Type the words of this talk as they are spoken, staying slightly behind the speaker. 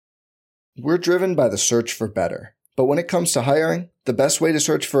We're driven by the search for better. But when it comes to hiring, the best way to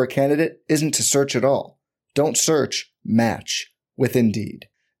search for a candidate isn't to search at all. Don't search, match with Indeed.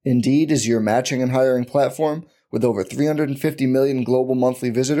 Indeed is your matching and hiring platform with over 350 million global monthly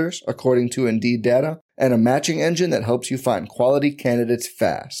visitors, according to Indeed data, and a matching engine that helps you find quality candidates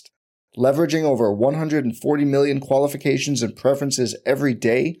fast. Leveraging over 140 million qualifications and preferences every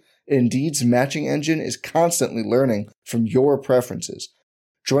day, Indeed's matching engine is constantly learning from your preferences.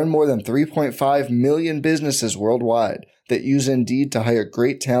 Join more than 3.5 million businesses worldwide that use Indeed to hire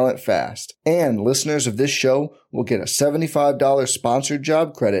great talent fast. And listeners of this show will get a $75 sponsored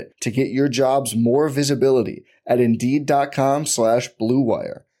job credit to get your jobs more visibility at Indeed.com/Blue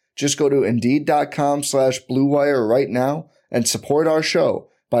Wire. Just go to Indeed.com/Blue Wire right now and support our show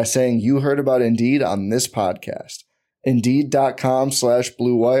by saying you heard about Indeed on this podcast.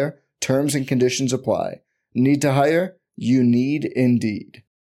 Indeed.com/Blue Wire. Terms and conditions apply. Need to hire? You need Indeed.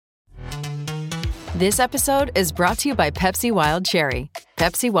 This episode is brought to you by Pepsi Wild Cherry.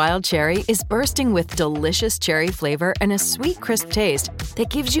 Pepsi Wild Cherry is bursting with delicious cherry flavor and a sweet, crisp taste that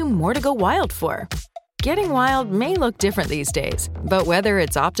gives you more to go wild for. Getting wild may look different these days, but whether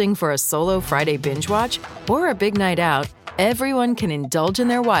it's opting for a solo Friday binge watch or a big night out, everyone can indulge in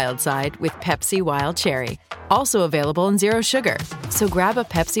their wild side with Pepsi Wild Cherry. Also available in Zero Sugar. So grab a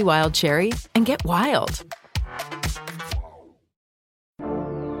Pepsi Wild Cherry and get wild.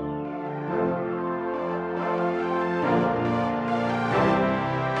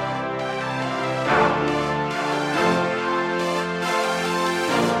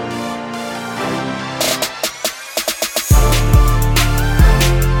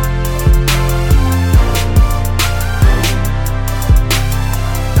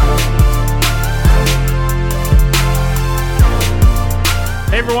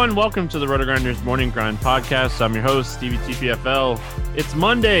 Everyone, welcome to the RotoGrinders Morning Grind Podcast. I'm your host, Stevie TPFL. It's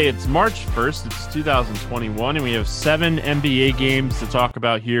Monday, it's March 1st, it's 2021, and we have 7 NBA games to talk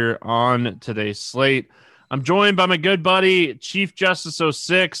about here on today's slate. I'm joined by my good buddy, Chief Justice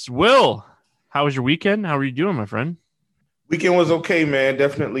 06. Will, how was your weekend? How are you doing, my friend? Weekend was okay, man.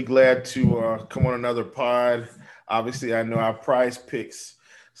 Definitely glad to come on another pod. Obviously, I know our prize picks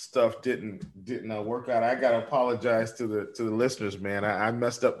stuff didn't work out. I gotta apologize to the listeners, man. I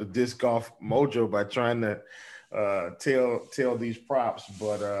messed up the disc golf mojo by trying to tell these props,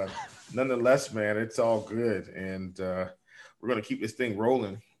 but nonetheless, man, it's all good, and we're gonna keep this thing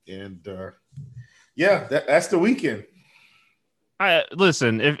rolling. And yeah, that's the weekend.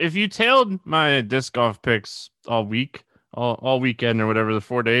 Listen, if you tailed my disc golf picks all week, all weekend or whatever, the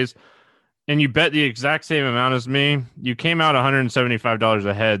 4 days, and you bet the exact same amount as me, you came out $175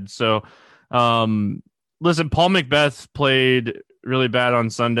 ahead. So, listen, Paul McBeth played really bad on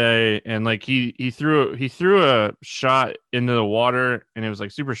Sunday, and like he threw a shot into the water, and it was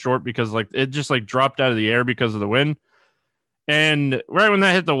like super short because like it just like dropped out of the air because of the wind. And right when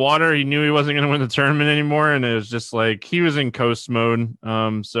that hit the water, he knew he wasn't going to win the tournament anymore, and it was just like he was in coast mode.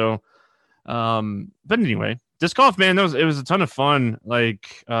 But anyway. Disc golf, man, it was a ton of fun,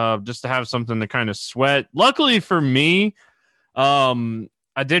 like just to have something to kind of sweat. Luckily for me,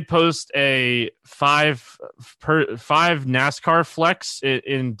 I did post a 5 NASCAR flex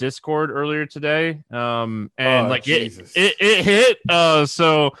in Discord earlier today, and it hit.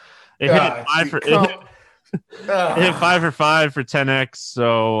 So it hit 5 for 5 for 10x.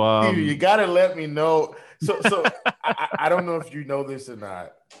 So you gotta let me know. So I don't know if you know this or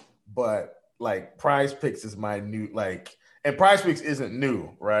not, but like Prize Picks is my new and Prize Picks isn't new,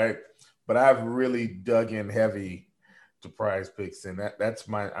 right? But I've really dug in heavy to Prize Picks, and that's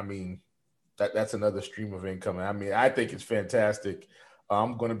another stream of income. I mean, I think it's fantastic.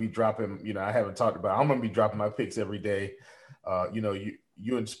 I'm going to be dropping, I haven't talked about, I'm going to be dropping my picks every day.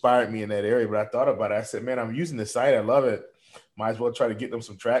 You inspired me in that area, but I thought about it. I said, man, I'm using the site. I love it. Might as well try to get them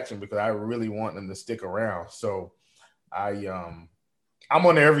some traction because I really want them to stick around. So I'm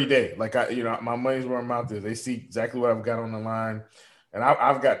on there every day. Like my money's where my mouth is. They see exactly what I've got on the line, and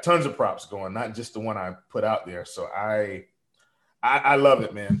I've got tons of props going, not just the one I put out there. So I love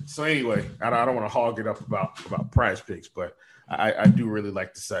it, man. So anyway, I don't want to hog it up about Prize Picks, but I do really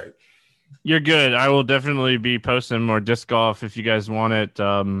like the site. You're good. I will definitely be posting more disc golf if you guys want it.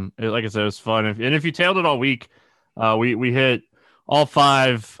 Like I said, it was fun. And if you tailed it all week, we hit all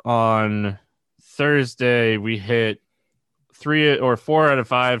 5 on Thursday. We hit 3 or 4 out of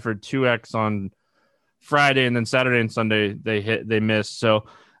 5 for 2x on Friday, and then Saturday and Sunday they missed. So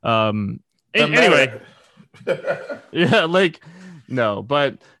anyway, yeah, like No,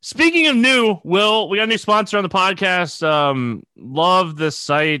 but speaking of new, Will, we got a new sponsor on the podcast. Love this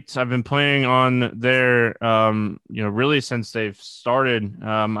site. I've been playing on there, really since they've started.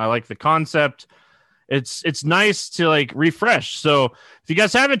 I like the concept. It's nice to like refresh. So if you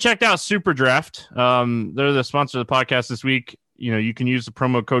guys haven't checked out Super Draft, they're the sponsor of the podcast this week. You can use the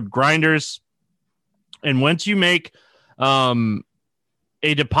promo code Grinders, and once you make a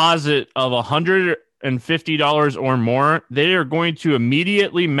deposit of $150 or more, they are going to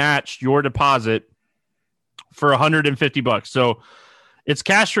immediately match your deposit for $150. So it's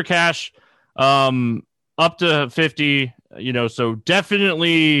cash for cash, up to 50. So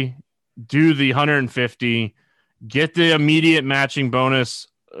definitely do the 150. Get the immediate matching bonus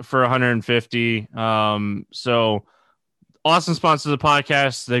for 150. So awesome sponsor of the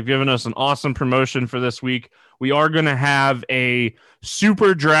podcast. They've given us an awesome promotion for this week. We are going to have a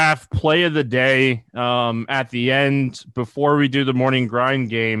Super Draft play of the day at the end before we do the morning grind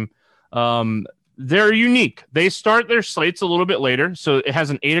game. They're unique. They start their slates a little bit later. So it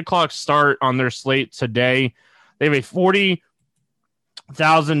has an 8 o'clock start on their slate today. They have a $40,000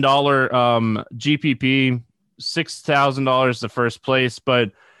 GPP, $6,000 the first place.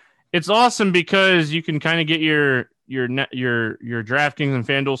 But it's awesome because you can kind of get your DraftKings and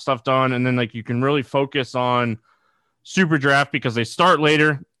FanDuel stuff done, and then like you can really focus on Super Draft because they start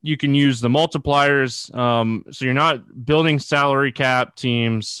later. You can use the multipliers, so you're not building salary cap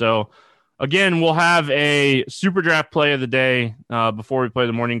teams. So again, we'll have a Super Draft play of the day before we play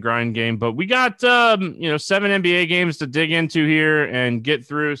the morning grind game. But we got 7 NBA games to dig into here and get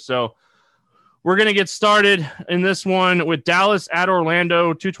through. So we're going to get started in this one with Dallas at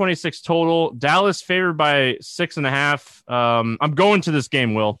Orlando, 226 total. Dallas favored by 6.5. I'm going to this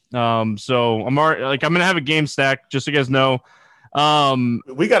game, Will. So I'm going to have a game stack, just so you guys know.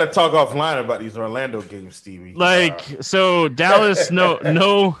 We got to talk offline about these Orlando games, Stevie. So Dallas,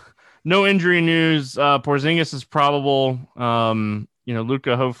 no injury news. Porzingis is probable.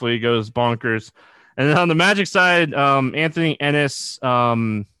 Luka hopefully goes bonkers. And then on the Magic side, Anthony Ennis,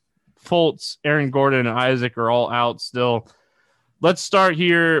 Fultz, Aaron Gordon, and Isaac are all out still. Let's start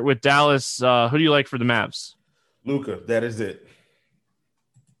here with Dallas. Who do you like for the Mavs? Luka, that is it.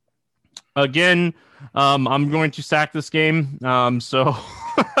 Again, I'm going to sack this game. So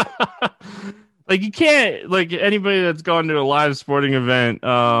you can't, anybody that's gone to a live sporting event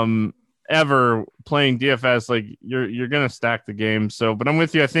ever playing DFS, you're going to stack the game. So, but I'm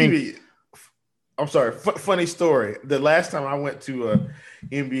with you. I think. I'm sorry. Funny story. The last time I went to a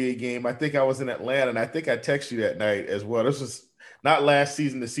NBA game, I think I was in Atlanta, and I think I texted you that night as well. This was not last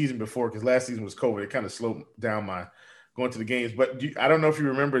season, the season before, because last season was COVID. It kind of slowed down my going to the games. But I don't know if you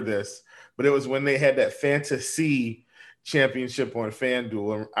remember this, but it was when they had that fantasy championship on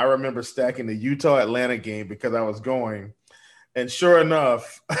FanDuel. And I remember stacking the Utah-Atlanta game because I was going. And sure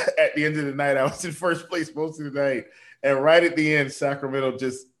enough, at the end of the night, I was in first place most of the night. And right at the end, Sacramento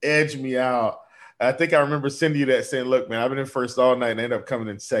just edged me out. I think I remember sending you that saying, look, man, I've been in first all night and I ended up coming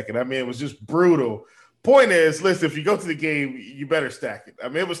in second. I mean, it was just brutal. Point is, listen, if you go to the game, you better stack it. I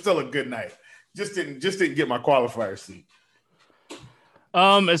mean, it was still a good night. Just didn't get my qualifier seat.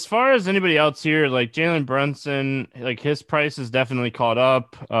 As far as anybody else here, like Jalen Brunson, his price is definitely caught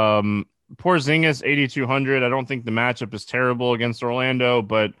up. Porzingis, 8,200. I don't think the matchup is terrible against Orlando,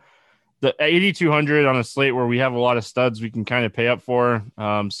 but the 8,200 on a slate where we have a lot of studs we can kind of pay up for.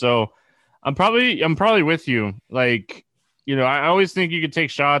 So I'm probably with you. I always think you could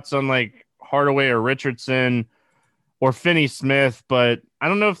take shots on Hardaway or Richardson or Finney Smith, but I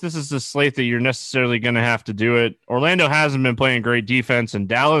don't know if this is the slate that you're necessarily going to have to do it. Orlando hasn't been playing great defense, and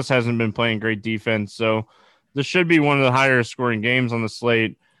Dallas hasn't been playing great defense, so this should be one of the higher scoring games on the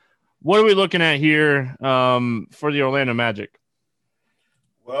slate. What are we looking at here for the Orlando Magic?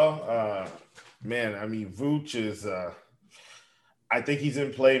 Well, man, I mean, Vooch is I think he's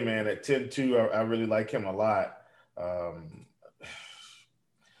in play, man, at 10-2. I really like him a lot.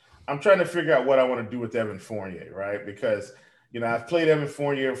 I'm trying to figure out what I want to do with Evan Fournier, right? Because, I've played Evan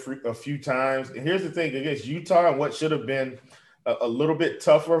Fournier a few times. And here's the thing, against Utah and what should have been a little bit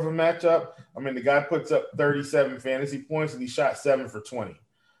tougher of a matchup. I mean, the guy puts up 37 fantasy points and he shot 7 for 20.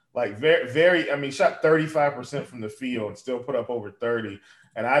 Shot 35% from the field and still put up over 30.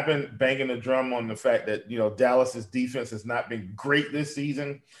 And I've been banging the drum on the fact that, Dallas's defense has not been great this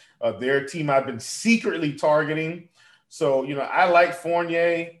season. They're a team I've been secretly targeting. So, I like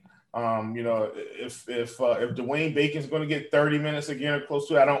Fournier. If Dwayne Bacon's going to get 30 minutes again or close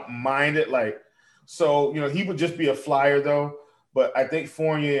to it, I don't mind it. He would just be a flyer though. But I think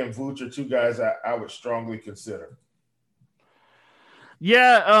Fournier and Vooch are two guys I would strongly consider.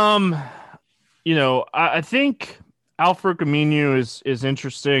 Yeah. I think Al-Farouq Aminu is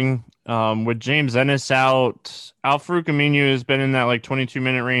interesting. With James Ennis out, Al-Farouq Aminu has been in that like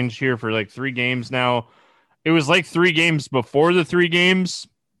 22-minute range here for like 3 games now. It was like 3 games before the 3 games,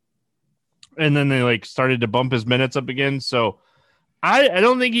 and then they like started to bump his minutes up again. So I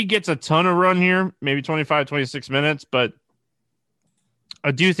don't think he gets a ton of run here, maybe 25, 26 minutes, but I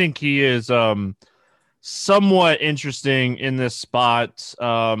do think he is somewhat interesting in this spot.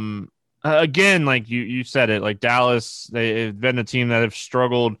 Again, like you said it, like Dallas, they've been a team that have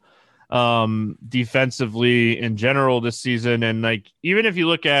struggled defensively in general this season. And like, even if you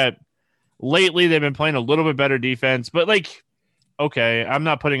look at lately, they've been playing a little bit better defense, but like, okay, I'm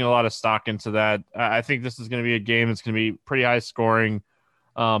not putting a lot of stock into that. I think this is going to be a game that's going to be pretty high scoring.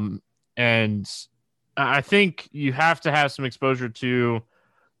 And I think you have to have some exposure to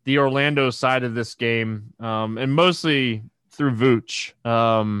the Orlando side of this game, and mostly through Vooch.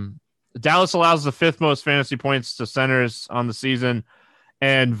 Dallas allows the 5th most fantasy points to centers on the season,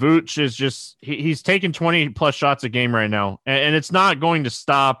 and Vooch is just he's taking 20 plus shots a game right now, and it's not going to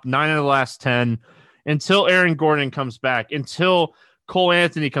stop. 9 of the last 10 until Aaron Gordon comes back, until Cole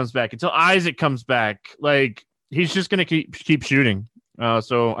Anthony comes back, until Isaac comes back. Like, he's just going to keep shooting.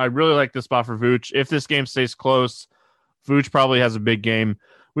 So I really like this spot for Vooch. If this game stays close, Vooch probably has a big game.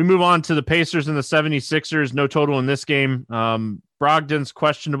 We move on to the Pacers and the 76ers. No total in this game. Brogdon's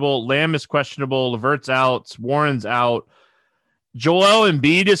questionable. Lamb is questionable. LeVert's out. Warren's out. Joel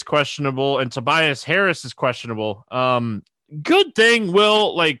Embiid is questionable. And Tobias Harris is questionable. Good thing,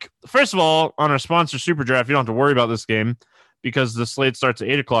 Will, like, first of all, on our sponsor Super Draft, you don't have to worry about this game because the slate starts at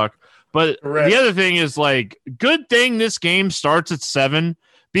 8 o'clock. But Correct. The other thing is, like, good thing this game starts at 7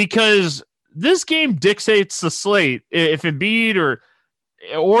 because this game dictates the slate. If Embiid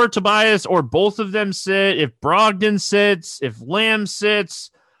or Tobias or both of them sit, if Brogdon sits, if Lamb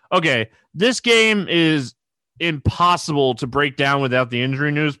sits, okay, this game is impossible to break down without the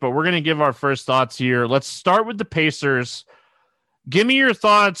injury news, but we're going to give our first thoughts here. Let's start with the Pacers. Give me your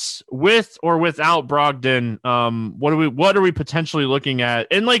thoughts with or without Brogdon. What are we potentially looking at?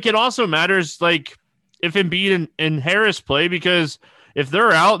 And like, it also matters, like, if Embiid and Harris play, because if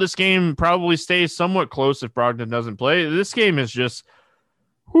they're out, this game probably stays somewhat close if Brogdon doesn't play. This game is just,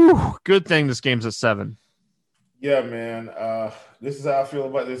 good thing this game's at 7. Yeah, man. This is how I feel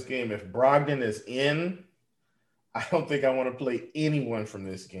about this game. If Brogdon is in, I don't think I want to play anyone from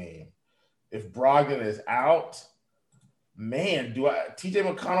this game. If Brogdon is out, man,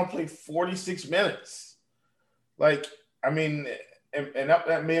 TJ McConnell played 46 minutes. Like, I mean, and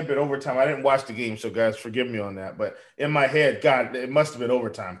that may have been overtime. I didn't watch the game, so guys, forgive me on that. But in my head, God, it must have been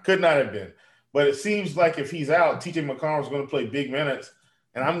overtime. Could not have been. But it seems like if he's out, TJ McConnell is going to play big minutes.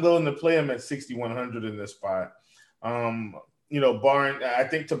 And I'm willing to play him at 6,100 in this spot. I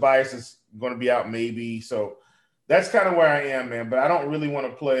think Tobias is going to be out maybe. So that's kind of where I am, man. But I don't really want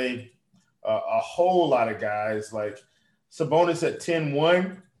to play a whole lot of guys. Like Sabonis at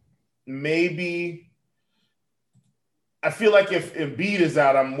 10-1, maybe. I feel like if Embiid is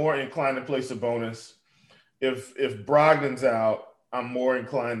out, I'm more inclined to play Sabonis. If Brogdon's out, I'm more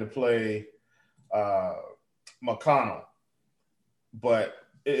inclined to play McConnell. But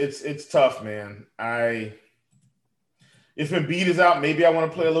it's tough, man. If Embiid is out, maybe I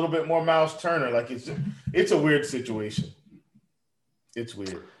want to play a little bit more Miles Turner. Like, it's a weird situation. It's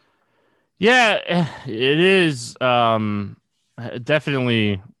weird. Yeah, it is.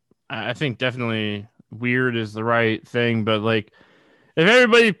 Definitely, I think definitely weird is the right thing. But like, if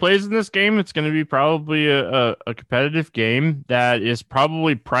everybody plays in this game, it's going to be probably a competitive game that is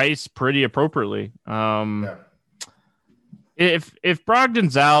probably priced pretty appropriately. Yeah. If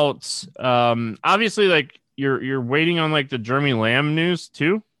Brogdon's out, obviously, like you're waiting on like the Jeremy Lamb news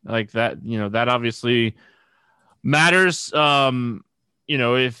too, like that. That obviously matters.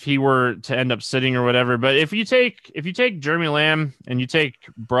 If he were to end up sitting or whatever. But if you take Jeremy Lamb and you take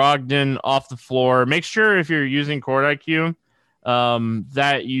Brogdon off the floor, make sure if you're using Court IQ,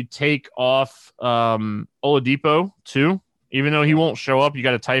 that you take off Oladipo too. Even though he won't show up, you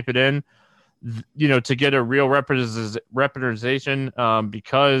got to type it in. To get a real representation,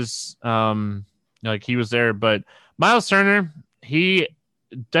 because like he was there. But Miles Turner, he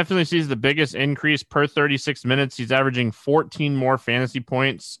definitely sees the biggest increase per 36 minutes. He's averaging 14 more fantasy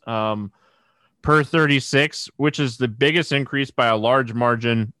points per 36, which is the biggest increase by a large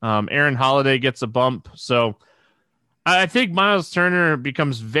margin. Aaron Holiday gets a bump. So I think Miles Turner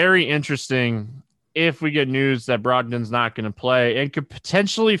becomes very interesting if we get news that Brogdon's not going to play and could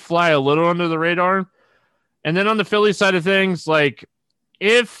potentially fly a little under the radar. And then on the Philly side of things, like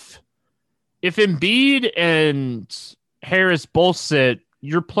if Embiid and Harris both sit,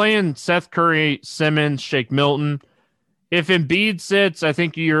 you're playing Seth Curry, Simmons, Shake Milton. if Embiid sits, I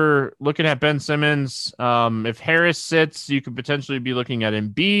think you're looking at Ben Simmons. If Harris sits, you could potentially be looking at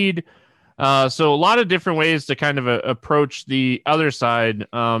Embiid. So a lot of different ways to kind of approach the other side,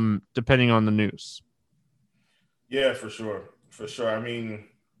 depending on the news. Yeah, for sure. For sure. I mean,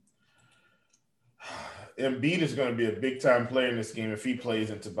 Embiid is going to be a big-time player in this game if he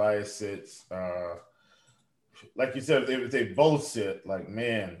plays and Tobias sits. Like you said, if they both sit, like,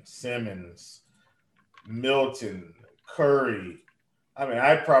 man, Simmons, Milton, Curry. I mean,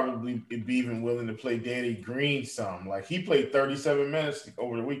 I'd probably be even willing to play Danny Green some. Like, he played 37 minutes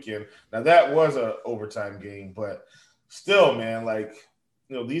over the weekend. Now, that was an overtime game, but still, man, like,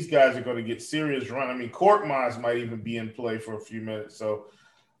 you know, these guys are going to get serious run. I mean, Korkmaz might even be in play for a few minutes. So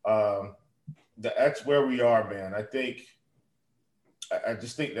that's where we are, man. I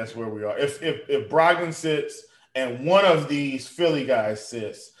just think that's where we are. If Brogdon sits and one of these Philly guys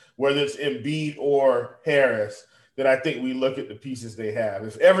sits, whether it's Embiid or Harris, then I think we look at the pieces they have.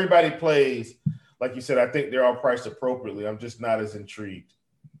 If everybody plays, like you said, I think they're all priced appropriately. I'm just not as intrigued.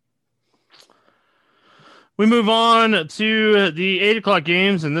 We move on to the 8 o'clock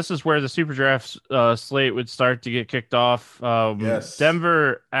games, and this is where the Super Draft slate would start to get kicked off. Yes.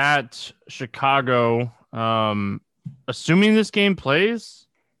 Denver at Chicago. Assuming this game plays,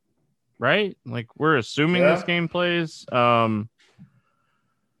 right? Like, we're assuming this game plays.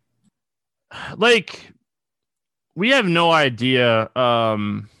 Like, we have no idea.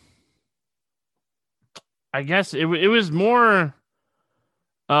 I guess it was more.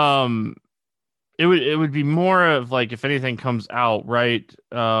 It would be more of like if anything comes out, right?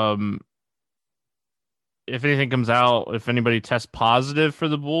 If anything comes out, if anybody tests positive for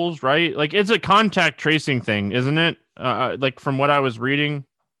the Bulls, right? Like, it's a contact tracing thing, isn't it? Like, from what I was reading.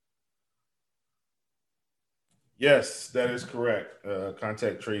 Yes, that is correct.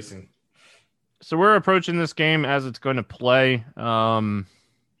 Contact tracing. So we're approaching this game as it's going to play.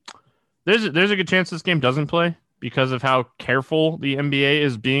 There's a good chance this game doesn't play because of how careful the NBA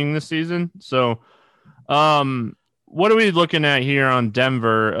is being this season. So, what are we looking at here on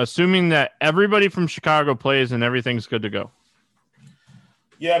Denver, assuming that everybody from Chicago plays and everything's good to go?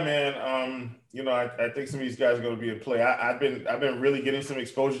 Yeah, man. You know, I think some of these guys are going to be in play. I've been really getting some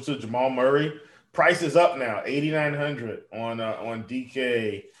exposure to Jamal Murray. Price is up now, 8,900 on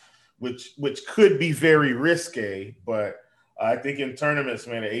DK, which could be very risque, but I think in tournaments,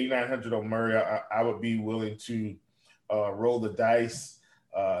 man, at 8,900 on Murray, I would be willing to roll the dice.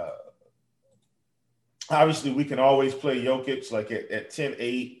 Obviously, we can always play Jokic like at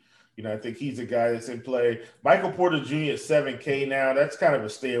 10-8. You know, I think he's a guy that's in play. Michael Porter Jr. at 7K now. That's kind of a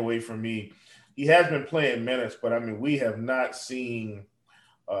stay away from me. He has been playing minutes, but, I mean, we have not seen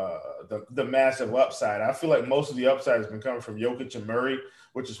the massive upside. I feel like most of the upside has been coming from Jokic and Murray,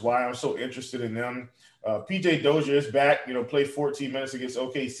 which is why I'm so interested in them. PJ Dozier is back, you know, played 14 minutes against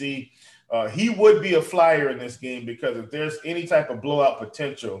OKC. He would be a flyer in this game because if there's any type of blowout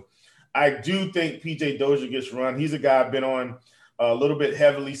potential, I do think PJ Dozier gets run. He's a guy I've been on a little bit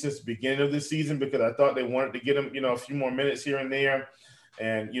heavily since the beginning of the season because I thought they wanted to get him, you know, a few more minutes here and there.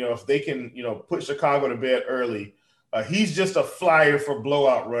 And, you know, if they can, you know, put Chicago to bed early, he's just a flyer for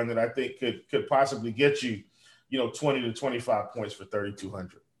blowout run that I think could possibly get you, you know, 20 to 25 points for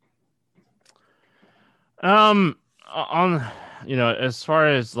 3,200. On, you know, as far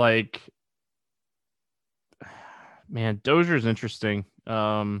as like, man, Dozier's interesting.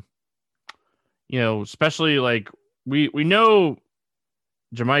 You know, especially like we know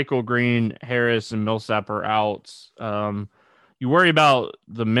JaMychal Green, Harris, and Millsap are out. You worry about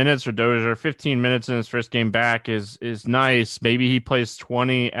the minutes for Dozier. 15 minutes in his first game back is nice. Maybe he plays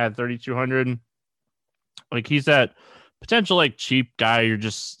 20 at 3,200. Like, he's that potential like cheap guy you're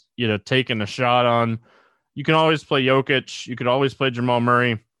just, you know, taking a shot on. You can always play Jokic. You could always play Jamal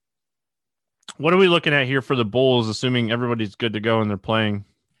Murray. What are we looking at here for the Bulls, assuming everybody's good to go and they're playing?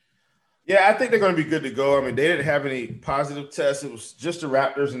 Yeah, I think they're going to be good to go. I mean, they didn't have any positive tests. It was just the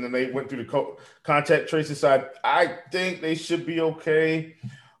Raptors, and then they went through the contact tracing side. I think they should be okay.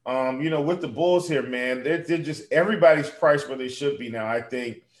 You know, with the Bulls here, man, they're just everybody's priced where they should be now. I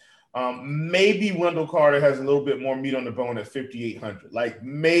think maybe Wendell Carter has a little bit more meat on the bone at 5,800. Like,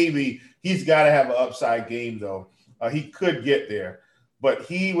 maybe he's got to have an upside game, though. He could get there. But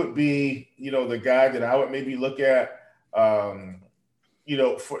he would be, you know, the guy that I would maybe look at for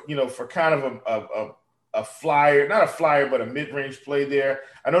kind of a flyer, not a flyer, but a mid-range play there.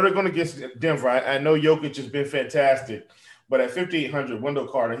 I know they're going to get Denver. I know Jokic has been fantastic, but at 5,800, Wendell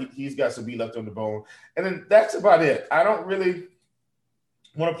Carter, he's got some meat left on the bone. And then that's about it. I don't really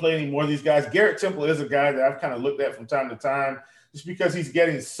want to play any more of these guys. Garrett Temple is a guy that I've kind of looked at from time to time just because he's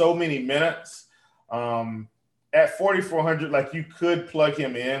getting so many minutes. at 4,400, like you could plug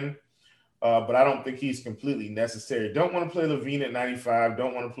him in, but I don't think he's completely necessary. Don't want to play Levine at 95.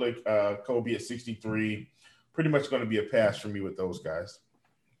 Don't want to play Kobe at 63. Pretty much going to be a pass for me with those guys.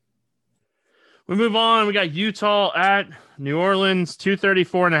 We move on. We got Utah at New Orleans,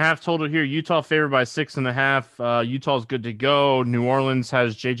 234.5 total here. Utah favored by 6.5. Utah's good to go. New Orleans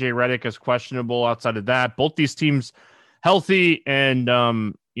has JJ Redick as questionable. Outside of that, both these teams healthy, and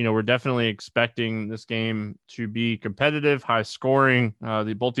we're definitely expecting this game to be competitive, high scoring.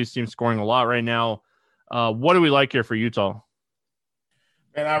 Both these teams scoring a lot right now. What do we like here for Utah?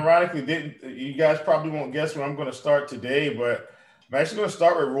 And ironically, you guys probably won't guess where I'm going to start today, but I'm actually going to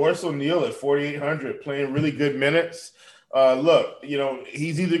start with Royce O'Neal at 4,800, playing really good minutes. Look,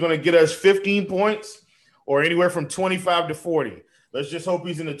 he's either going to get us 15 points or anywhere from 25 to 40. Let's just hope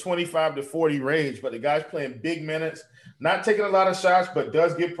he's in the 25 to 40 range. But the guy's playing big minutes, not taking a lot of shots, but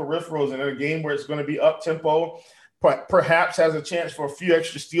does get peripherals. And in a game where it's going to be up-tempo, perhaps has a chance for a few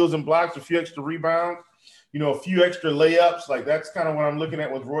extra steals and blocks, a few extra rebounds, a few extra layups. Like, that's kind of what I'm looking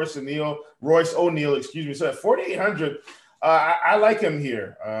at with Royce O'Neal. So at 4,800, I like him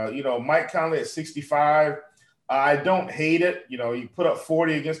here. Mike Conley at 65. I don't hate it. He put up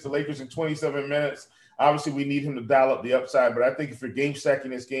 40 against the Lakers in 27 minutes. Obviously, we need him to dial up the upside, but I think if you're game stacking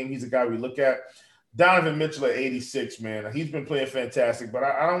this game, he's a guy we look at. Donovan Mitchell at 86, man. He's been playing fantastic, but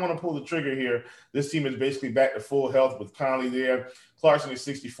I don't want to pull the trigger here. This team is basically back to full health with Conley there. Clarkson at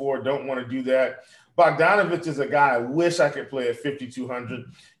 64. Don't want to do that. Bogdanovich is a guy I wish I could play at 5,200,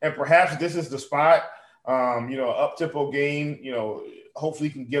 and perhaps this is the spot. Up-tempo game, hopefully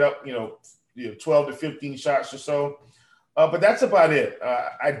he can get up, 12 to 15 shots or so. But that's about it.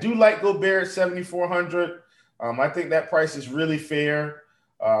 I do like Gobert at 7,400. I think that price is really fair.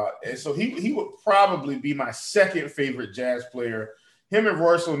 And so he would probably be my second favorite Jazz player. Him and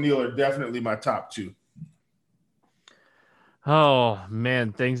Royce O'Neal are definitely my top two. Oh,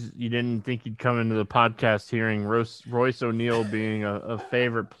 man, things you didn't think you'd come into the podcast hearing Royce O'Neal being a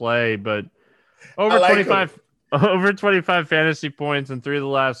favorite play, but over 25 fantasy points in 3 of the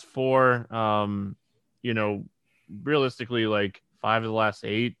last 4. Realistically, like 5 of the last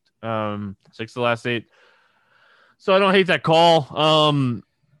 8, 6 of the last 8. So I don't hate that call.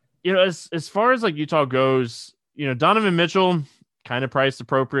 As far as like Utah goes, Donovan Mitchell kind of priced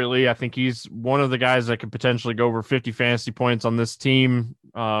appropriately. I think he's one of the guys that could potentially go over 50 fantasy points on this team.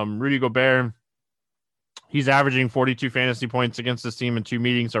 Rudy Gobert, he's averaging 42 fantasy points against this team in 2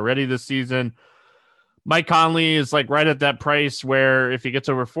 meetings already this season. Mike Conley is like right at that price where if he gets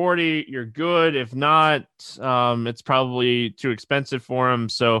over 40, you're good. If not, it's probably too expensive for him.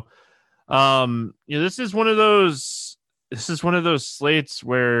 So, this is one of those slates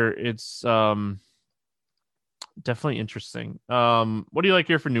where it's definitely interesting. What do you like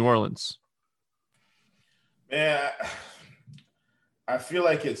here for New Orleans? Man, I feel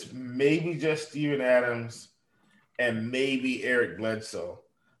like it's maybe just Steven Adams and maybe Eric Bledsoe.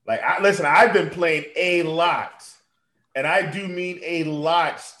 I've been playing a lot, and I do mean a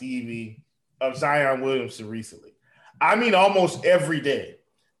lot, Stevie, of Zion Williamson recently. I mean almost every day,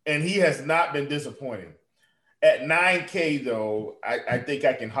 and he has not been disappointing. At 9K, though, I think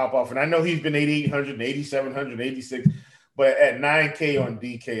I can hop off. And I know he's been 8,800, 8,700, 86, but at 9K on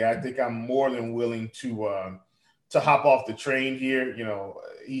DK, I think I'm more than willing to hop off the train here.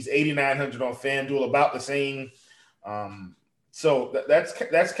 He's 8,900 on FanDuel, about the same. So that's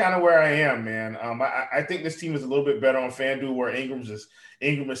kind of where I am, man. I think this team is a little bit better on FanDuel, where Ingram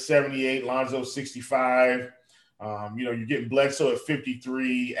is 78, Lonzo 65. You're getting Bledsoe at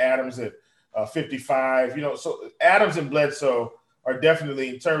 53, Adams at 55. So Adams and Bledsoe are definitely,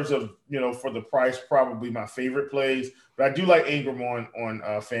 in terms of for the price, probably my favorite plays. But I do like Ingram on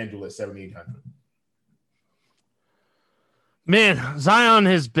FanDuel at 7,800. Man, Zion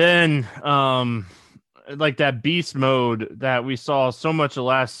has been like that beast mode that we saw so much of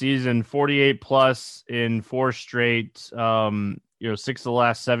last season, 48 plus in 4 straight, 6 of the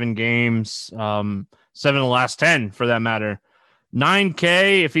last 7 games, 7 of the last 10 for that matter.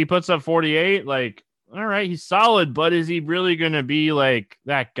 9K, if he puts up 48, like, all right, he's solid, but is he really going to be like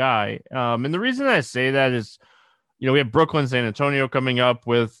that guy? And the reason I say that is, we have Brooklyn, San Antonio coming up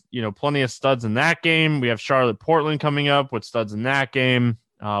with, plenty of studs in that game. We have Charlotte, Portland coming up with studs in that game.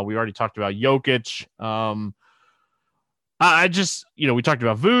 We already talked about Jokic. I just, we talked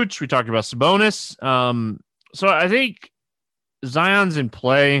about Vooch. We talked about Sabonis. So I think Zion's in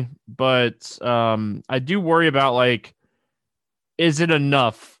play, but I do worry about, like, is it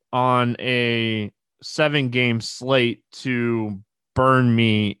enough on a 7-game slate to burn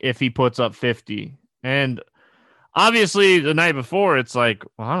me if he puts up 50? And obviously the night before, it's like,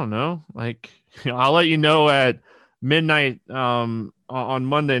 well, I don't know. Like, I'll let you know at midnight on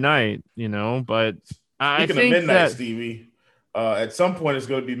Monday night, but I Speaking of think midnight, that Stevie, at some point it's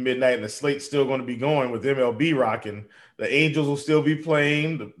going to be midnight and the slate's still going to be going with MLB rocking. The Angels will still be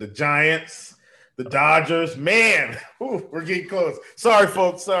playing, the Giants, the Dodgers. Man, we're getting close. Sorry,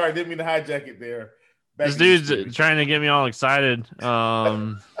 folks. Sorry, didn't mean to hijack it there. this dude's trying to get me all excited.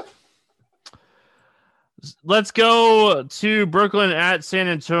 Let's go to Brooklyn at San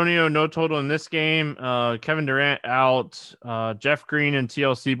Antonio. No total in this game. Kevin Durant out. Jeff Green and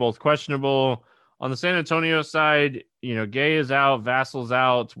TLC both questionable. On the San Antonio side, Gay is out. Vassal's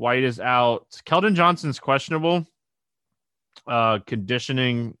out. White is out. Keldon Johnson's questionable.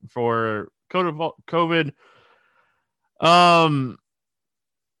 Conditioning for COVID.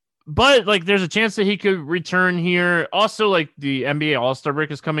 But like, there's a chance that he could return here. Also, like, the NBA All-Star break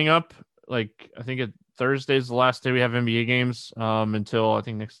is coming up. Like, I think Thursday is the last day we have NBA games until I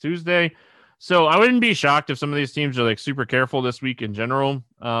think next Tuesday. So I wouldn't be shocked if some of these teams are like super careful this week in general.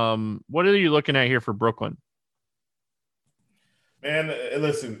 What are you looking at here for Brooklyn? Man,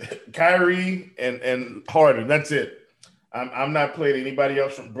 listen, Kyrie and Harden. That's it. I'm not playing anybody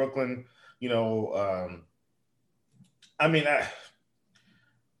else from Brooklyn.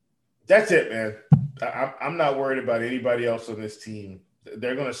 That's it, man. I'm not worried about anybody else on this team.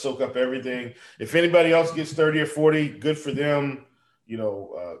 They're going to soak up everything. If anybody else gets 30 or 40, good for them.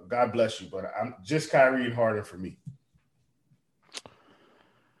 God bless you. But I'm just Kyrie and Harden for me.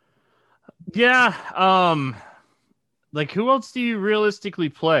 Yeah. Like, who else do you realistically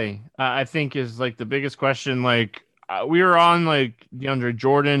play? I think is like the biggest question. Like, we were on like DeAndre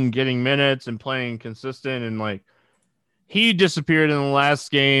Jordan getting minutes and playing consistent, and like he disappeared in the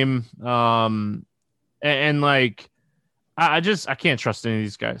last game. And like, I can't trust any of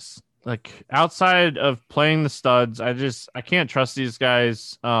these guys. Like, outside of playing the studs, I can't trust these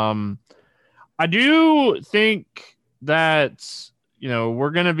guys. I do think that, we're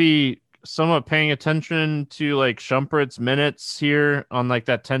going to be somewhat paying attention to like Shumpert's minutes here on like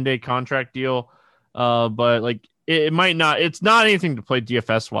that 10-day contract deal. But like, it might not, it's not anything to play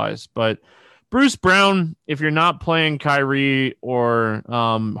DFS wise, but Bruce Brown, if you're not playing Kyrie or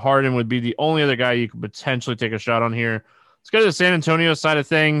Harden, would be the only other guy you could potentially take a shot on here. Let's go to the San Antonio side of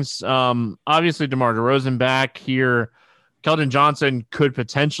things. Obviously, DeMar DeRozan back here. Keldon Johnson could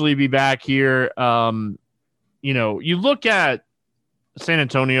potentially be back here. You look at San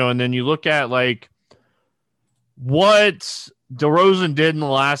Antonio, and then you look at like what DeRozan did in the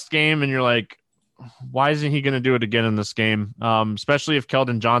last game, and you're like, why isn't he going to do it again in this game? Especially if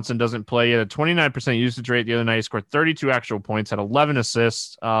Keldon Johnson doesn't play. He had a 29% usage rate the other night. He scored 32 actual points, had 11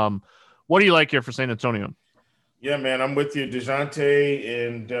 assists. What do you like here for San Antonio? Yeah, man, I'm with you.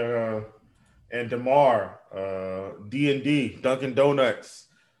 DeJounte and DeMar, D&D, Dunkin' Donuts.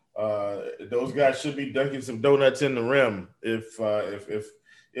 Those guys should be dunking some donuts in the rim if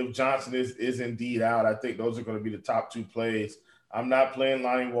Johnson is indeed out. I think those are going to be the top two plays. I'm not playing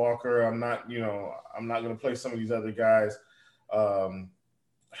Lonnie Walker. I'm not going to play some of these other guys. LMA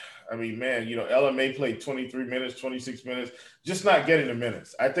played 23 minutes, 26 minutes, just not getting the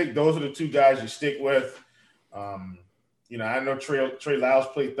minutes. I think those are the two guys you stick with. I know Trey Lyles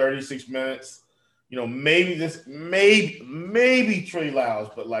played 36 minutes. Maybe Trey Lyles,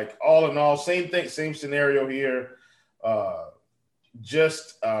 but like all in all, same thing, same scenario here.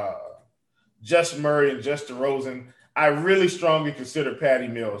 Just Murray and just DeRozan. I really strongly consider Patty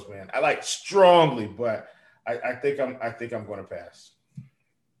Mills, man. I like strongly, but I think I'm going to pass.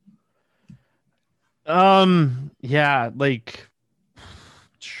 Yeah, like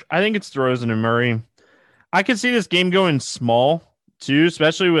I think it's DeRozan and Murray. I could see this game going small too,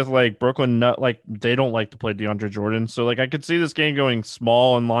 especially with like Brooklyn. Like, they don't like to play DeAndre Jordan, so like I could see this game going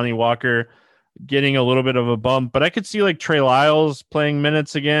small and Lonnie Walker getting a little bit of a bump. But I could see like Trey Lyles playing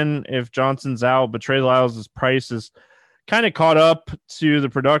minutes again if Johnson's out. But Trey Lyles' price is kind of caught up to the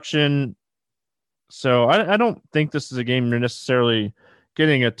production, so I don't think this is a game you're necessarily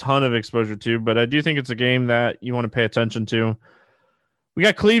getting a ton of exposure to. But I do think it's a game that you want to pay attention to. We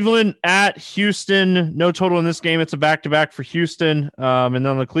got Cleveland at Houston. No total in this game. It's a back-to-back for Houston. And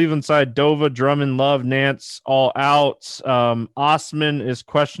on the Cleveland side, Dova, Drummond, Love, Nance, all out. Osman is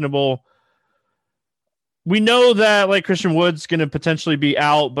questionable. We know that like Christian Wood's going to potentially be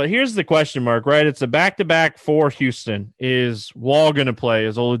out, but here's the question mark, right? It's a back-to-back for Houston. Is Wall going to play?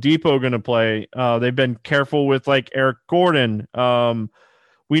 Is Oladipo going to play? They've been careful with like Eric Gordon.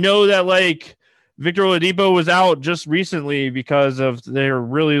 We know that like Victor Oladipo was out just recently because of their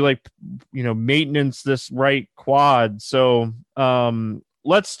really like, maintenance this right quad. So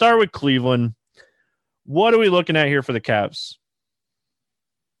let's start with Cleveland. What are we looking at here for the Cavs?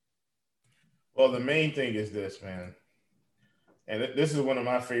 Well, the main thing is this, man. And this is one of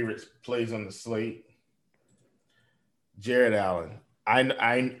my favorite plays on the slate. Jared Allen.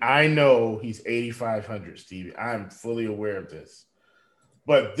 I know he's 8,500, Stevie. I'm fully aware of this.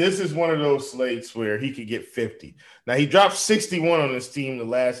 But this is one of those slates where he could get 50. Now, he dropped 61 on his team the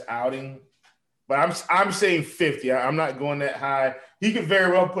last outing, but I'm saying 50. I'm not going that high. He could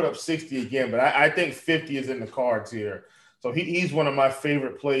very well put up 60 again, but I think 50 is in the cards here. So he's one of my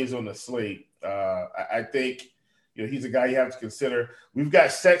favorite plays on the slate. I think he's a guy you have to consider. We've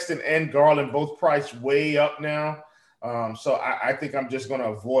got Sexton and Garland both priced way up now. So I think I'm just going to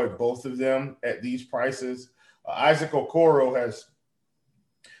avoid both of them at these prices. Isaac Okoro has,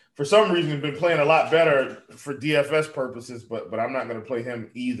 for some reason, been playing a lot better for DFS purposes, but I'm not going to play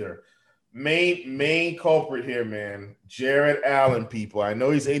him either. Main culprit here, man, Jared Allen, people. I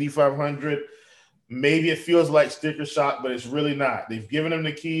know he's 8,500. Maybe it feels like sticker shock, but it's really not. They've given him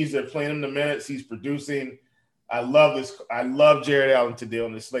the keys. They're playing him the minutes. He's producing. I love this. I love Jared Allen today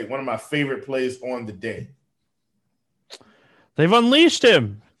on this slate. One of my favorite plays on the day. They've unleashed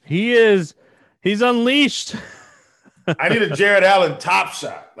him. He's unleashed. I need a Jared Allen top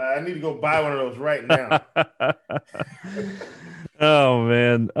shot. I need to go buy one of those right now. Oh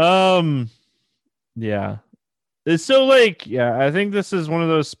man. Yeah. It's so I think this is one of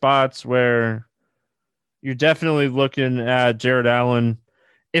those spots where you're definitely looking at Jared Allen.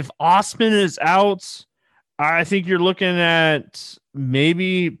 If Osman is out, I think you're looking at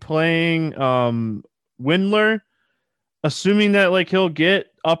maybe playing Windler, assuming that he'll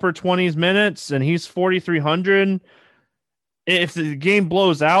get upper 20s minutes and he's 4,300. If the game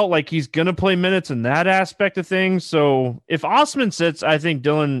blows out, he's going to play minutes in that aspect of things. So if Osman sits, I think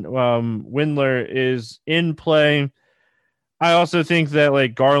Dylan Windler is in play. I also think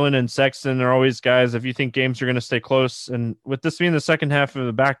that Garland and Sexton are always guys, if you think games are going to stay close, and with this being the second half of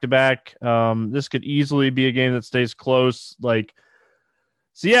the back-to-back, this could easily be a game that stays close.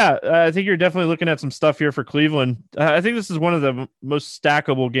 So yeah, I think you're definitely looking at some stuff here for Cleveland. I think this is one of the most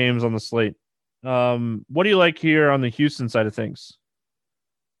stackable games on the slate. What do you like here on the Houston side of things?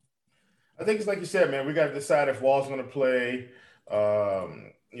 I think it's like you said, man. We got to decide if Wall's going to play.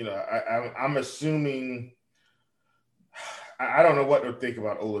 I'm assuming. I don't know what to think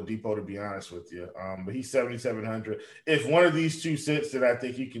about Oladipo, to be honest with you. But he's 7,700. If one of these two sits, then I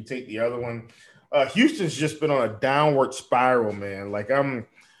think you can take the other one. Houston's just been on a downward spiral, man.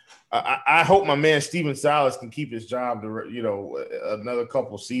 I hope my man Steven Silas can keep his job another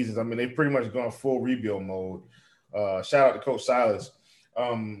couple seasons. I mean, they've pretty much gone full rebuild mode. Shout out to Coach Silas.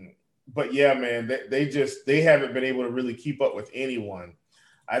 But yeah, man, they haven't been able to really keep up with anyone.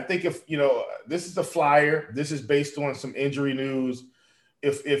 I think if this is a flyer, this is based on some injury news.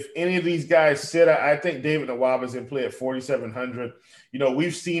 If any of these guys sit, I think David Nwaba is in play at 4,700.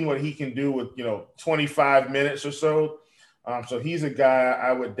 We've seen what he can do with 25 minutes or so. So he's a guy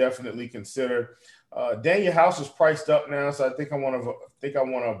I would definitely consider. Daniel House is priced up now, so I think I want to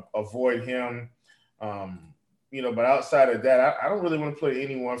avoid him. But outside of that, I don't really want to play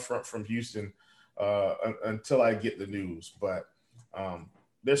anyone from Houston until I get the news. But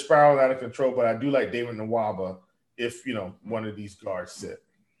they're spiraling out of control. But I do like David Nwaba if one of these guards sit.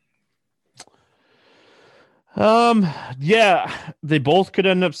 Yeah, they both could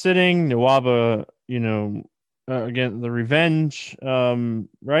end up sitting. Nwaba, again, the revenge,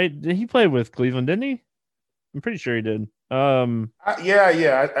 right? He played with Cleveland, didn't he? I'm pretty sure he did. I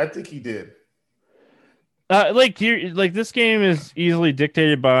think he did. This game is easily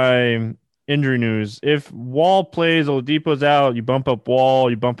dictated by injury news. If Wall plays, Oladipo's out, you bump up Wall,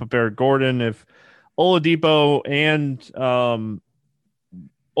 you bump up Eric Gordon. If Oladipo and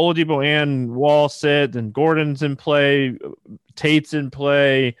Wall sit, then Gordon's in play, Tate's in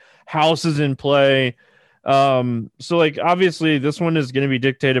play, House is in play. Obviously this one is going to be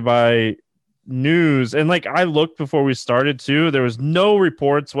dictated by news. And I looked before we started too, there was no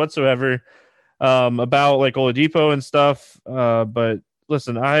reports whatsoever about Oladipo and stuff. But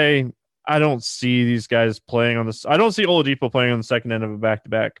listen, I don't see these guys playing on this. I don't see Oladipo playing on the second end of a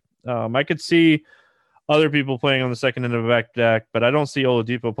back-to-back. I could see other people playing on the second end of a back-to-back, but I don't see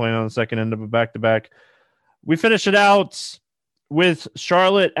Oladipo playing on the second end of a back-to-back. We finish it out with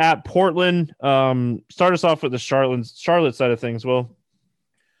Charlotte at Portland. Start us off with the Charlotte side of things, Will.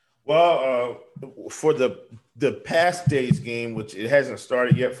 Well, for the past day's game, which it hasn't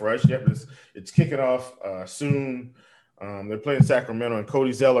started yet for us yet, but it's kicking off soon. They're playing Sacramento, and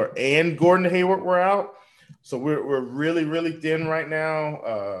Cody Zeller and Gordon Hayward were out. So we're really, really thin right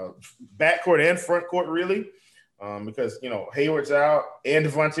now, backcourt and frontcourt, really, because Hayward's out and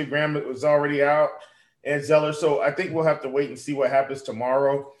Devontae Graham was already out. and Zeller. So I think we'll have to wait and see what happens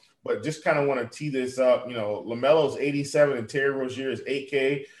tomorrow. But just kind of want to tee this up. LaMelo's 87 and Terry Rozier is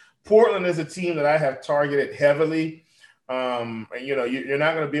 8K. Portland is a team that I have targeted heavily. And you're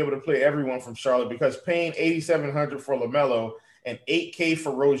not going to be able to play everyone from Charlotte because paying 8,700 for LaMelo and 8K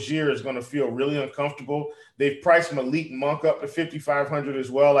for Rozier is going to feel really uncomfortable. They've priced Malik Monk up to 5,500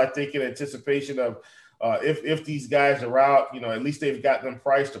 as well. I think in anticipation of if these guys are out, at least they've got them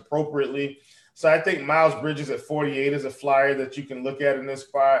priced appropriately. So I think Miles Bridges at 48 is a flyer that you can look at in this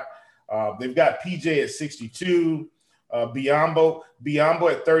spot. They've got PJ at 62.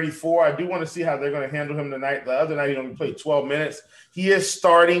 Biyombo at 34. I do want to see how they're going to handle him tonight. The other night he only played 12 minutes. He is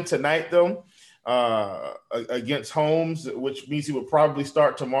starting tonight though against Holmes, which means he would probably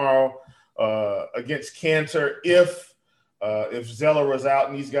start tomorrow against Cantor if Zeller was out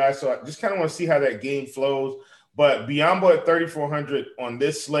and these guys. So I just kind of want to see how that game flows. But Biyombo at 3,400 on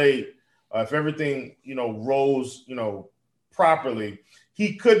this slate, if everything rolls properly,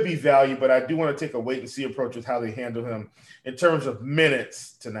 he could be value, but I do want to take a wait and see approach with how they handle him in terms of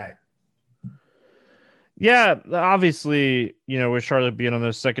minutes tonight. Yeah, obviously, with Charlotte being on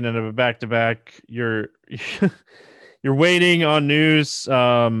the second end of a back-to-back, you're waiting on news.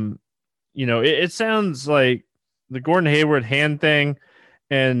 It sounds like the Gordon Hayward hand thing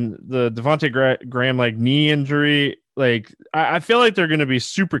and the Devontae Graham knee injury. I feel like they're going to be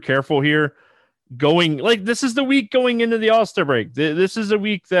super careful here. This is the week going into the All-Star break. This is a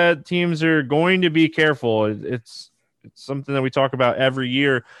week that teams are going to be careful. It's something that we talk about every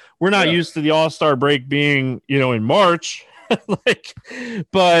year. We're not used to the All-Star break being, in March. But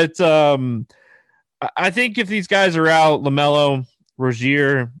I think if these guys are out, LaMelo,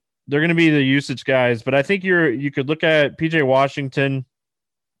 Rozier, they're going to be the usage guys. But I think you could look at PJ Washington,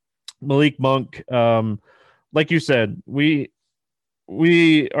 Malik Monk. Like you said, we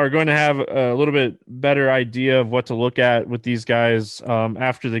are going to have a little bit better idea of what to look at with these guys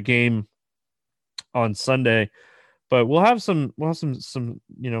after the game on Sunday, but we'll have some minutes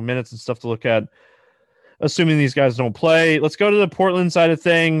and stuff to look at, assuming these guys don't play. Let's go to the Portland side of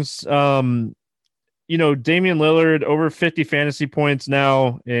things. Damian Lillard over 50 fantasy points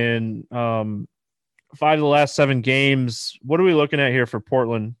now in 5 of the last 7 games. What are we looking at here for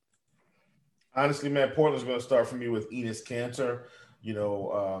Portland? Honestly, man, Portland's going to start for me with Enes Kanter.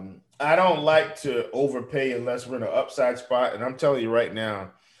 I don't like to overpay unless we're in an upside spot. And I'm telling you right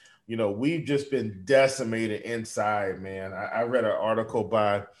now, we've just been decimated inside, man. I read an article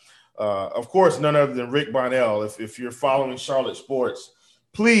by, of course, none other than Rick Bonnell. If you're following Charlotte sports,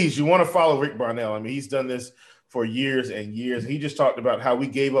 please, you want to follow Rick Bonnell. I mean, he's done this for years and years. He just talked about how we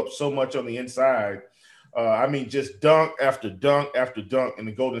gave up so much on the inside. Just dunk after dunk after dunk in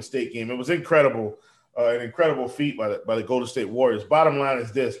the Golden State game. It was incredible. An incredible feat by the Golden State Warriors. Bottom line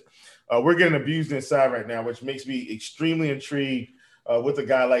is this. We're getting abused inside right now, which makes me extremely intrigued with a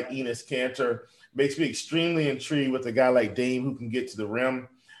guy like Enes Kanter. Makes me extremely intrigued with a guy like Dame who can get to the rim.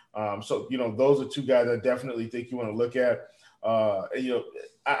 Those are 2 guys I definitely think you want to look at.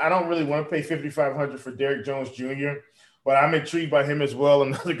 I don't really want to pay $5,500 for Derrick Jones Jr., but I'm intrigued by him as well.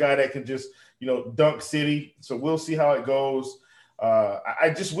 Another guy that can just, dunk city. So we'll see how it goes.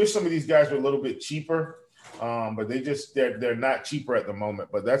 I just wish some of these guys were a little bit cheaper, but they're not cheaper at the moment.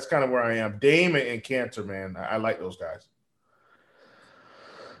 But that's kind of where I am. Dame and Kanter, man, I like those guys.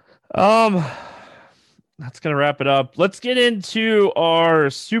 That's gonna wrap it up. Let's get into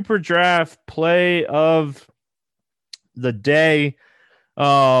our super draft play of the day.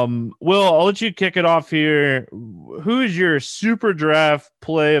 Will, I'll let you kick it off here. Who is your super draft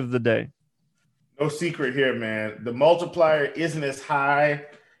play of the day? No secret here, man. The multiplier isn't as high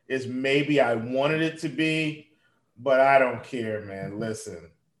as maybe I wanted it to be, but I don't care, man.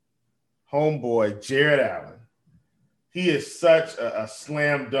 Listen, homeboy, Jared Allen. He is such a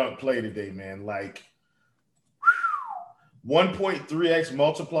slam dunk play today, man. 1.3x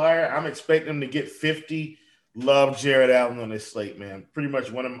multiplier. I'm expecting him to get 50. Love Jared Allen on this slate, man. Pretty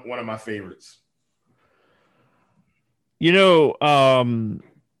much one of my favorites.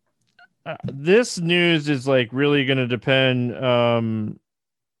 This news is really going to depend on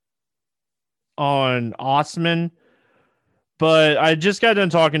Osman, but I just got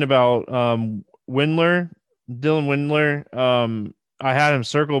done talking about Dylan Windler. I had him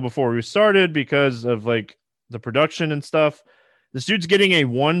circled before we started because of the production and stuff. This dude's getting a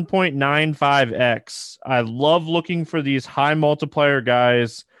 1.95x. I love looking for these high multiplier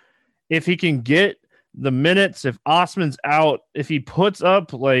guys. If he can get the minutes, if Osman's out, if he puts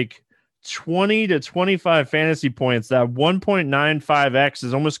up 20 to 25 fantasy points, that 1.95x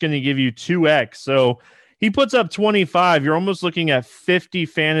is almost going to give you 2x. So he puts up 25, you're almost looking at 50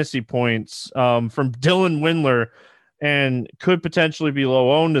 fantasy points from Dylan Windler, and could potentially be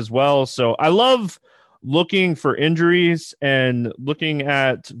low owned as well. So I love looking for injuries and looking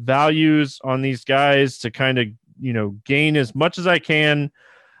at values on these guys to kind of, gain as much as I can.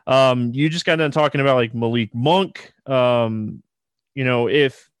 You just got done talking about like Malik Monk.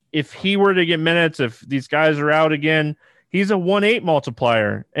 If he were to get minutes, if these guys are out again, he's a 1.8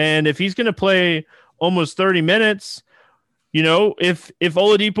 multiplier. And if he's going to play almost 30 minutes, if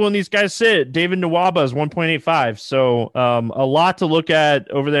Oladipo and these guys sit, David Nwaba is 1.85. So a lot to look at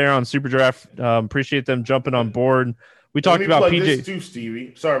over there on Super Draft. Appreciate them jumping on board. We talked about PJ. This too,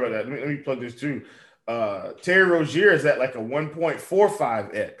 Stevie. Sorry about that. Let me plug this too. Terry Rozier is at like a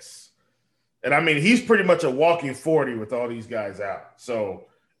 1.45x. And I mean, he's pretty much a walking 40 with all these guys out. So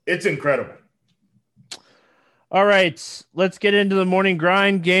it's incredible. All right, let's get into the morning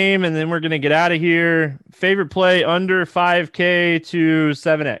grind game, and then we're going to get out of here. Favorite play under 5K to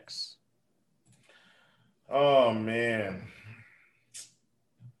 7X. Oh, man.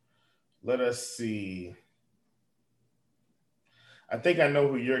 Let us see. I think I know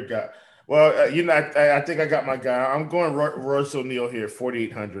who your guy. Well, I think I got my guy. I'm going Royce O'Neal here,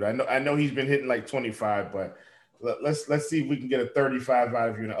 4,800. I know he's been hitting like 25, but let's see if we can get a 35 out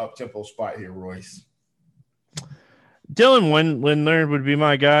of you in an up-tempo spot here, Royce. Dylan Windler would be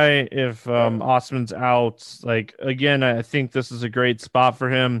my guy if Osman's out. Like, again, I think this is a great spot for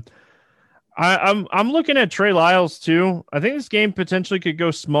him. I'm looking at Trey Lyles too. I think this game potentially could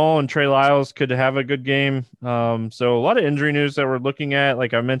go small, and Trey Lyles could have a good game. So a lot of injury news that we're looking at.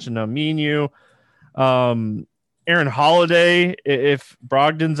 Like I mentioned, Aminu, Aaron Holiday. If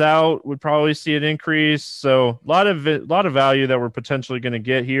Brogdon's out, would probably see an increase. So a lot of value that we're potentially going to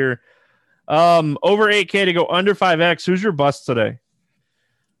get here. Over 8K to go under 5X. Who's your bust today?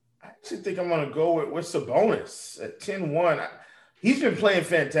 I actually think I'm going to go with Sabonis at 10-1. He's been playing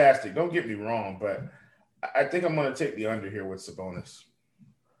fantastic. Don't get me wrong, but I think I'm going to take the under here with Sabonis.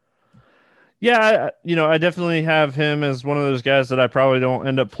 Yeah, I definitely have him as one of those guys that I probably don't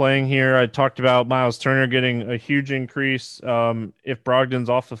end up playing here. I talked about Miles Turner getting a huge increase if Brogdon's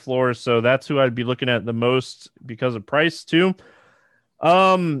off the floor, so that's who I'd be looking at the most because of price too.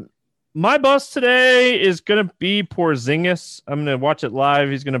 My bust today is going to be Porzingis. I'm going to watch it live.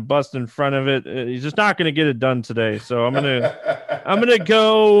 He's going to bust in front of it. He's just not going to get it done today. So I'm going to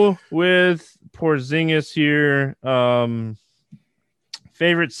go with Porzingis here.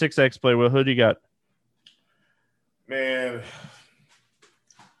 Favorite 6X play. Well, who do you got? Man,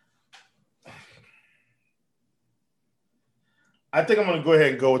 I think I'm going to go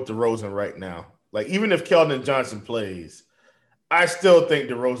ahead and go with DeRozan right now. Like, even if Keldon Johnson plays, I still think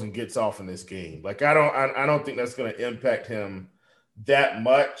DeRozan gets off in this game. Like, I don't think that's going to impact him that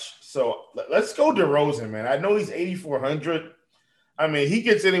much. So let's go DeRozan, man. I know he's 8,400. I mean, he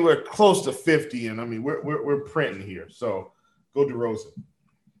gets anywhere close to 50, and I mean, we're printing here. So go DeRozan.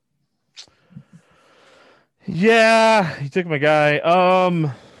 Yeah, he took my guy.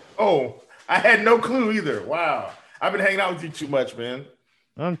 Oh, I had no clue either. Wow, I've been hanging out with you too much, man.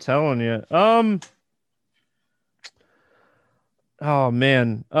 I'm telling you. Oh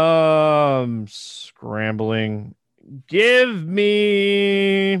man. Scrambling. Give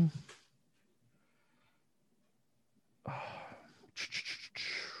me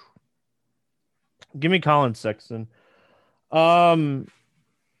Colin Sexton.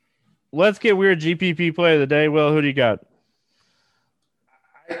 Let's get weird GPP play of the day. Will, who do you got?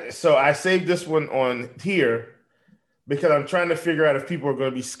 So I saved this one on here because I'm trying to figure out if people are going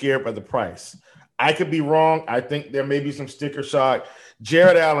to be scared by the price. I could be wrong. I think there may be some sticker shock.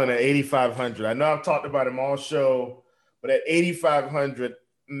 Jared Allen at 8,500. I know I've talked about him all show, but at 8,500,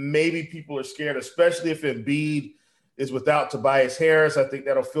 maybe people are scared, especially if Embiid is without Tobias Harris. I think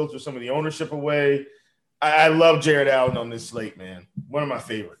that'll filter some of the ownership away. I love Jared Allen on this slate, man. One of my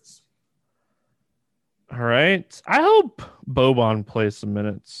favorites. All right. I hope Boban plays some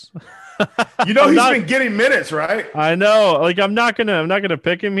minutes. He's been getting minutes, right? I know. Like, I'm not gonna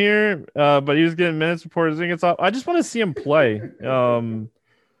pick him here, but he was getting minutes before his thing gets off. I just want to see him play. I'm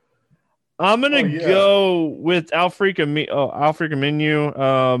gonna go with Al-Farouq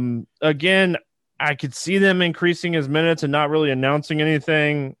Aminu. Again, I could see them increasing his minutes and not really announcing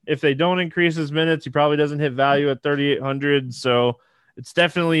anything. If they don't increase his minutes, he probably doesn't hit value at 3,800. So it's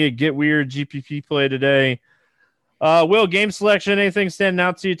definitely a get weird GPP play today. Will, game selection, anything standing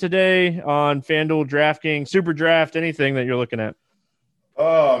out to you today on FanDuel, DraftKings, Super Draft, anything that you're looking at?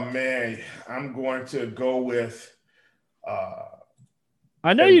 Oh, man. I'm going to go with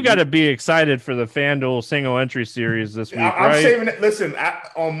I know you got to be excited for the FanDuel single entry series this week, right? I'm saving it. Listen,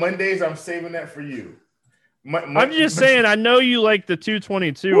 on Mondays, I'm saving that for you. I'm just saying, I know you like the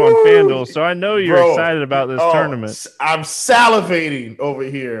 222 on FanDuel, so I know you're excited about this tournament. I'm salivating over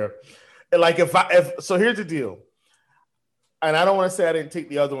here. Like so here's the deal. And I don't want to say I didn't take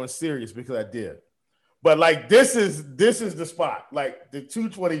the other one serious because I did. But like this is the spot. Like the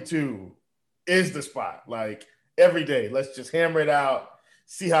 222 is the spot. Like every day, let's just hammer it out,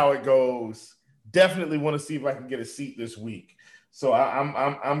 see how it goes. Definitely want to see if I can get a seat this week. So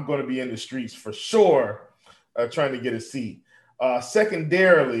I'm going to be in the streets for sure, trying to get a seat.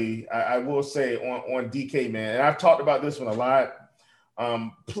 Secondarily, I will say on DK, man, and I've talked about this one a lot.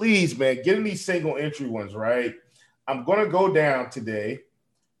 Please, man, get in these single entry ones, right? I'm going to go down today,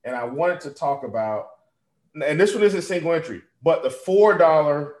 and I wanted to talk about, and this one isn't single entry, but the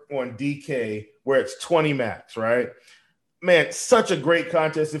 $4 on DK where it's 20 max, right? Man, such a great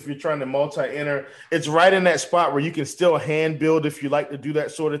contest if you're trying to multi-enter. It's right in that spot where you can still hand build if you like to do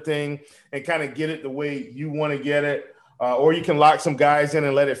that sort of thing and kind of get it the way you want to get it. Or you can lock some guys in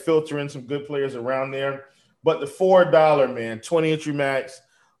and let it filter in some good players around there. But the $4, man, 20 entry max,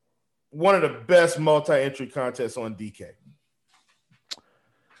 one of the best multi-entry contests on DK.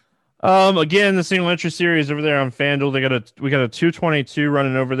 Again, the single entry series over there on FanDuel, we got a 222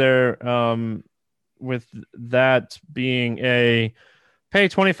 running over there. With that being a pay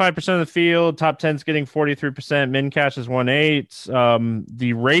 25% of the field, top 10's getting 43%, min cash is 1.8.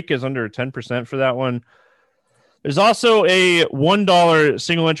 The rake is under 10% for that one. There's also a $1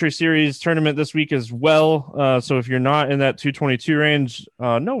 single entry series tournament this week as well. So if you're not in that 222 range,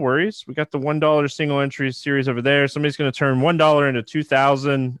 no worries. We got the $1 single entry series over there. Somebody's going to turn $1 into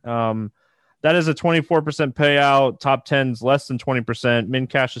 2,000. That is a 24% payout. Top 10's less than 20%. Min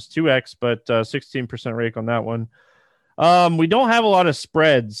cash is 2x, but 16% rake on that one. We don't have a lot of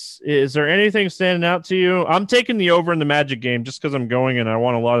spreads. Is there anything standing out to you? I'm taking the over in the Magic game just because I'm going and I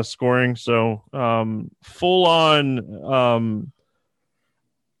want a lot of scoring. So full on,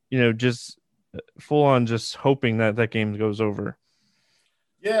 just hoping that game goes over.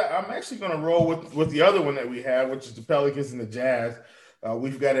 Yeah, I'm actually going to roll with the other one that we have, which is the Pelicans and the Jazz.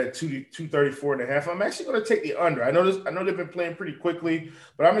 We've got it at 234.5. I'm actually going to take the under. I know they've been playing pretty quickly,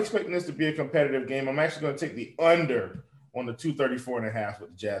 but I'm expecting this to be a competitive game. I'm actually going to take the under on the 234.5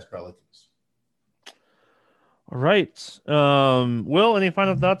 with the Jazz Pelicans. All right. Will, any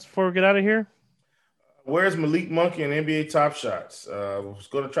final thoughts before we get out of here? Where's Malik Monk and NBA Top Shots? I was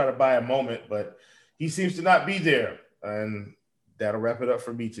going to try to buy a moment, but he seems to not be there. And that'll wrap it up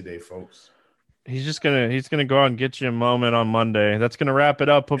for me today, folks. He's gonna go out and get you a moment on Monday. That's gonna wrap it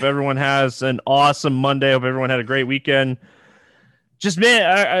up. Hope everyone has an awesome Monday. Hope everyone had a great weekend. Just man,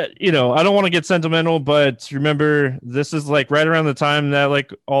 I don't want to get sentimental, but remember this is like right around the time that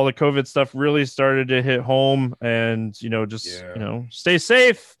like all the COVID stuff really started to hit home, and stay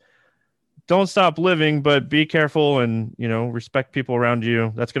safe. Don't stop living, but be careful and respect people around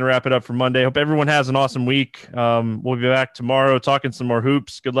you. That's gonna wrap it up for Monday. Hope everyone has an awesome week. We'll be back tomorrow talking some more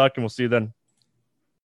hoops. Good luck, and we'll see you then.